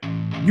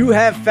You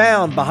have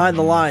found Behind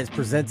the Lines,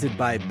 presented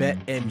by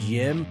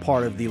BetMGM,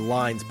 part of the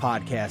Lines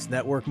Podcast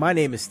Network. My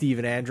name is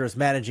Steven Andros,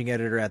 managing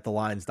editor at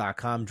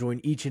TheLines.com,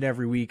 joined each and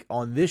every week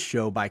on this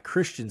show by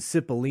Christian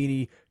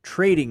Cipollini,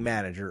 trading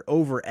manager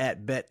over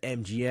at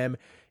BetMGM.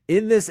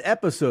 In this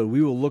episode,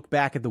 we will look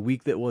back at the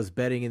week that was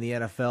betting in the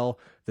NFL,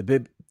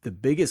 the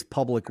biggest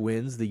public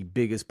wins, the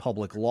biggest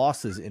public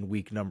losses in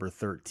week number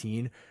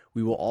 13.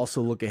 We will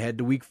also look ahead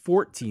to week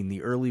 14,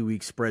 the early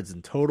week spreads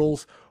and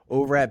totals.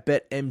 Over at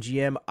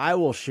BetMGM, I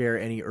will share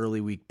any early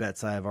week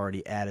bets I have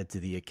already added to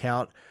the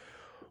account.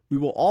 We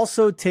will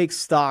also take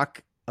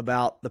stock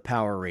about the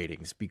power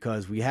ratings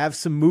because we have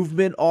some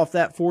movement off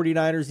that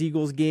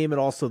 49ers-Eagles game and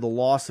also the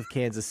loss of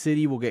Kansas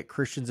City. We'll get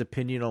Christian's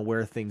opinion on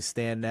where things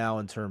stand now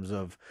in terms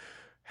of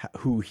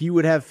who he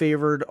would have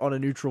favored on a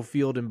neutral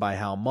field and by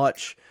how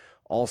much.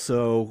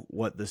 Also,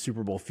 what the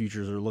Super Bowl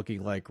futures are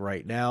looking like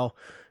right now.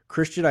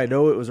 Christian, I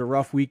know it was a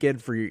rough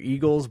weekend for your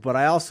Eagles, but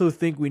I also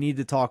think we need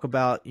to talk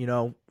about,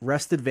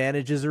 rest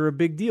advantages are a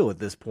big deal at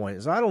this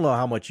point. So I don't know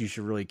how much you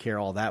should really care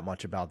all that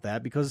much about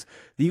that because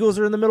the Eagles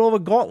are in the middle of a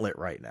gauntlet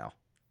right now.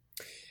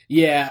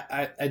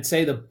 Yeah, I'd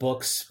say the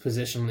book's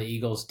position on the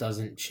Eagles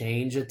doesn't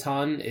change a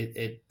ton.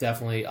 It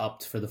definitely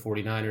upped for the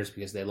 49ers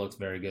because they looked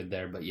very good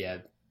there. But yeah,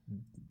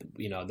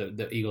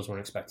 the Eagles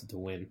weren't expected to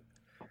win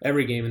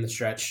every game in the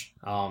stretch.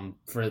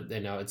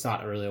 It's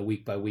not really a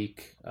week by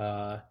week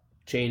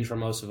change for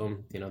most of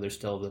them. They're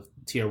still the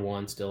tier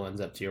one, still ends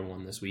up tier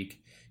one this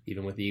week,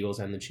 even with the Eagles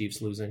and the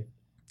Chiefs losing.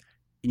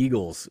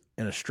 Eagles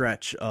in a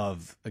stretch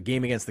of a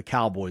game against the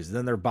Cowboys,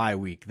 then their bye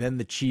week, then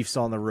the Chiefs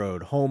on the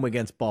road, home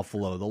against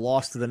Buffalo, the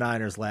loss to the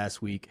Niners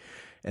last week,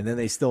 and then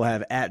they still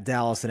have at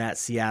Dallas and at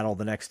Seattle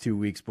the next 2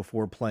 weeks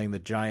before playing the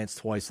Giants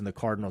twice and the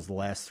Cardinals the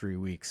last 3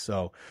 weeks.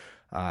 So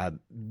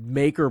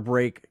make or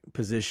break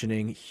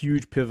positioning,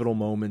 huge pivotal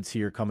moments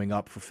here coming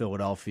up for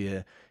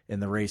Philadelphia in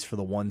the race for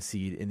the 1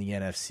 seed in the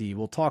NFC.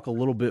 We'll talk a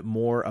little bit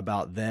more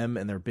about them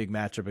and their big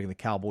matchup against the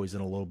Cowboys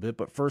in a little bit.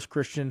 But first,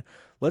 Christian,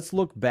 let's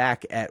look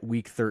back at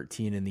week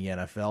 13 in the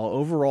NFL.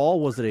 Overall,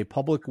 was it a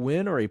public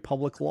win or a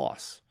public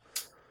loss?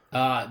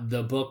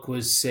 The book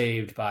was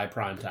saved by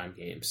primetime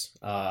games.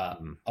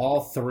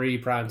 All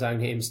 3 primetime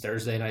games,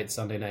 Thursday night,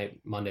 Sunday night,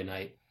 Monday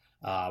night,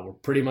 were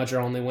pretty much our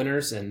only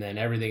winners. And then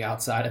everything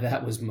outside of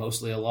that was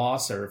mostly a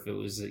loss, or if it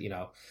was,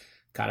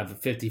 kind of a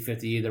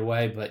 50-50 either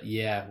way. But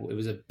yeah, it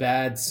was a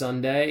bad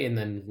Sunday, and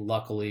then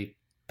luckily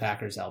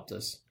Packers helped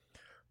us.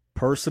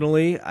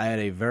 Personally, I had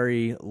a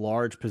very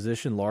large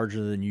position,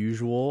 larger than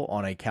usual,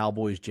 on a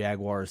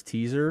Cowboys-Jaguars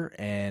teaser,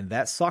 and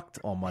that sucked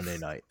on Monday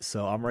night.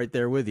 So I'm right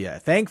there with you.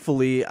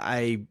 Thankfully,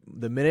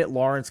 the minute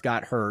Lawrence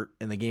got hurt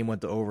and the game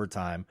went to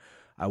overtime,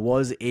 I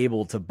was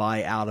able to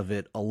buy out of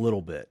it a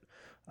little bit.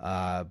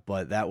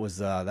 But that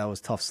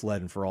was tough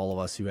sledding for all of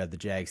us who had the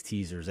Jags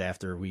teasers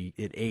after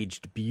it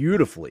aged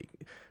beautifully.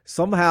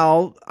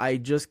 Somehow I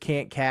just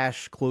can't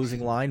cash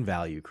closing line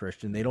value,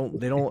 Christian. They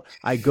don't,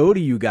 I go to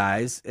you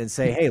guys and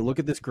say, hey, look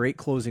at this great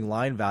closing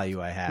line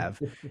value I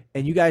have.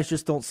 And you guys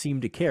just don't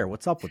seem to care.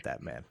 What's up with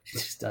that, man? It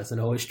just doesn't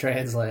always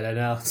translate. I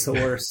know, it's the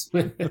worst.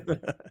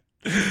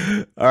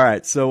 All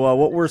right. So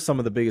what were some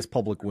of the biggest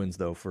public wins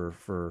though,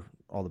 for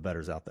all the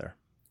bettors out there?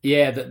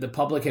 Yeah, the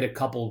public hit a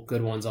couple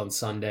good ones on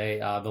Sunday.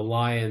 The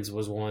Lions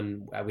was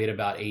one. We had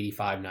about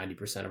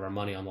 85-90% of our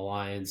money on the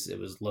Lions. It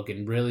was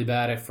looking really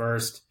bad at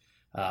first.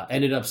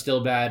 Ended up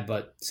still bad,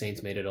 but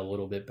Saints made it a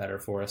little bit better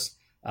for us.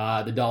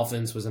 The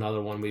Dolphins was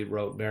another one. We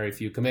wrote very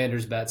few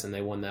Commanders bets, and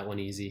they won that one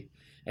easy.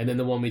 And then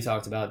the one we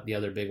talked about, the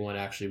other big one,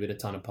 actually, we had a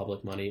ton of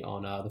public money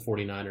on the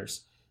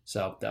 49ers.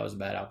 So that was a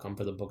bad outcome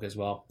for the book as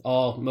well.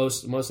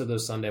 Most of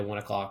those Sunday 1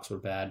 o'clocks were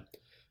bad.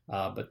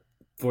 But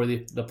for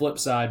the flip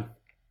side,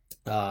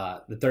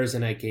 the Thursday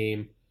night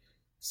game,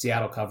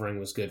 Seattle covering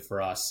was good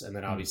for us, and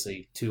then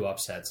obviously 2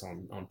 upsets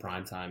on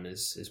primetime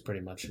is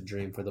pretty much a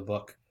dream for the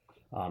book.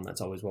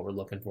 That's always what we're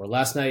looking for.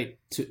 Last night,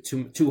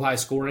 too high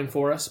scoring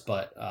for us,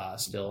 but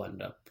still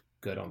end up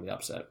good on the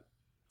upset.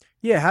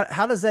 Yeah,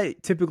 how does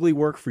that typically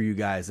work for you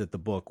guys at the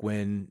book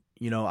when,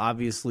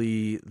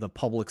 obviously the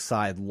public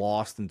side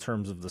lost in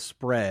terms of the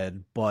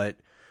spread, but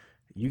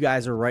you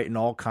guys are writing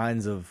all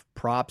kinds of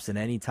props and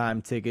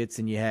anytime tickets,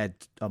 and you had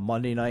a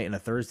Monday night and a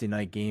Thursday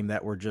night game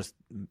that were just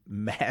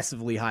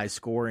massively high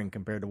scoring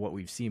compared to what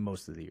we've seen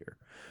most of the year.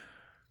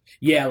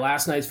 Yeah,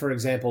 last night, for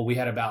example, we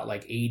had about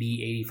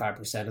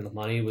 80-85% of the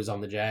money was on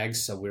the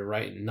Jags, so we were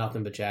writing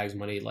nothing but Jags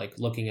money.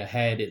 Looking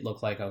ahead, it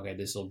looked like, okay,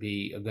 this will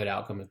be a good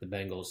outcome if the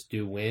Bengals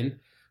do win.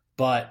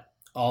 But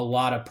a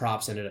lot of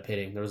props ended up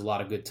hitting. There was a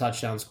lot of good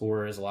touchdown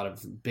scorers, a lot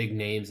of big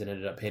names that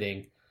ended up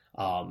hitting.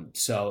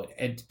 So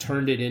it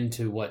turned it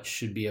into what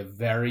should be a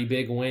very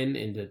big win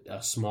into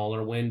a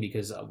smaller win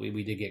because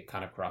we did get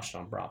kind of crushed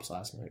on props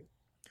last night.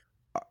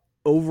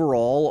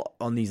 Overall,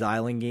 on these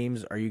island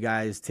games, are you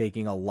guys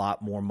taking a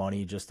lot more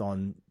money just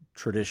on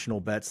traditional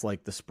bets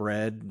like the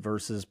spread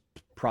versus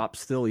props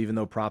still, even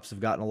though props have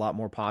gotten a lot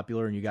more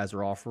popular and you guys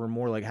are offering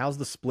more? How's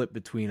the split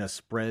between a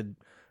spread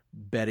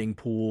betting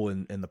pool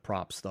and the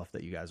prop stuff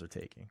that you guys are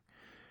taking?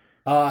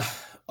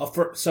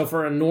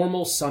 For a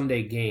normal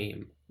Sunday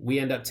game, we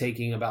end up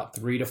taking about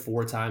 3 to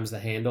 4 times the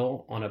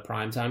handle on a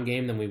primetime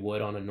game than we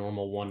would on a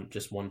normal 1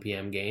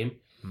 p.m. game.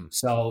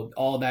 So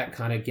all that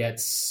kind of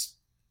gets,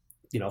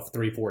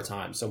 3-4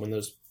 times. So when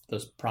those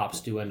props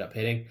do end up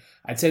hitting,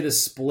 I'd say the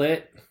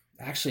split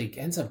actually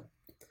ends up,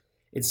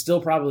 it's still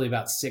probably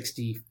about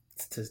 60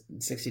 to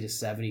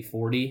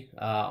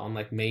 70-40 on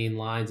like main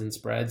lines and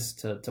spreads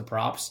to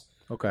props.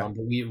 Okay.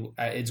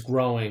 But it's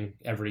growing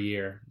every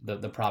year.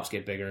 The props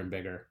get bigger and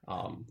bigger.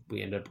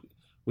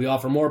 We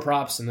offer more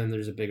props, and then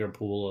there's a bigger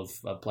pool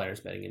of players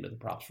betting into the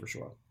props for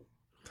sure.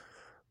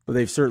 But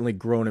they've certainly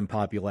grown in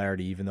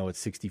popularity, even though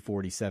it's 60-40,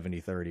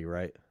 70-30,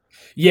 right?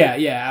 Yeah,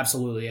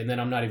 absolutely. And then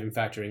I'm not even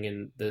factoring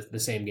in the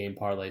same game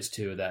parlays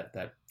too,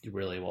 that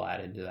really will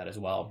add into that as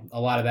well. A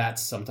lot of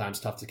that's sometimes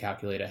tough to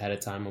calculate ahead of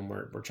time when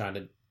we're trying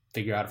to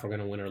figure out if we're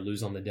going to win or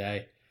lose on the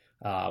day.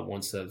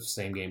 Once the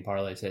same game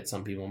parlays hit,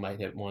 some people might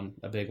hit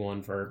a big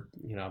one for,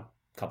 a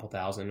couple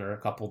thousand,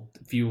 or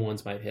few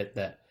ones might hit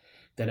that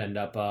end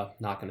up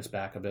knocking us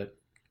back a bit.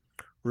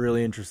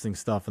 Really interesting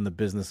stuff in the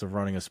business of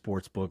running a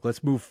sports book.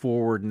 Let's move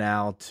forward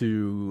now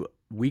to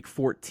week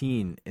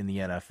 14 in the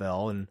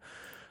NFL. And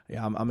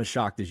yeah, I'm as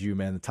shocked as you,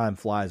 man. The time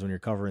flies when you're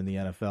covering the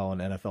NFL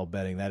and NFL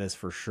betting. That is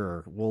for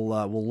sure.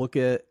 We'll look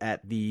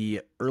at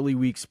the early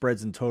week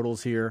spreads and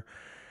totals here.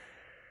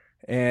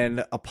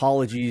 And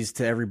apologies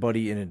to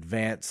everybody in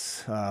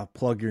advance.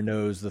 Plug your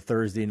nose. The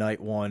Thursday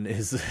night one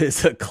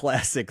is a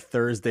classic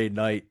Thursday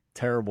night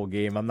terrible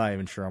game. I'm not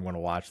even sure I'm going to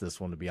watch this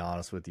one, to be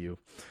honest with you.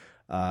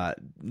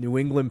 New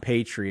England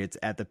Patriots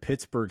at the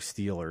Pittsburgh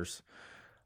Steelers.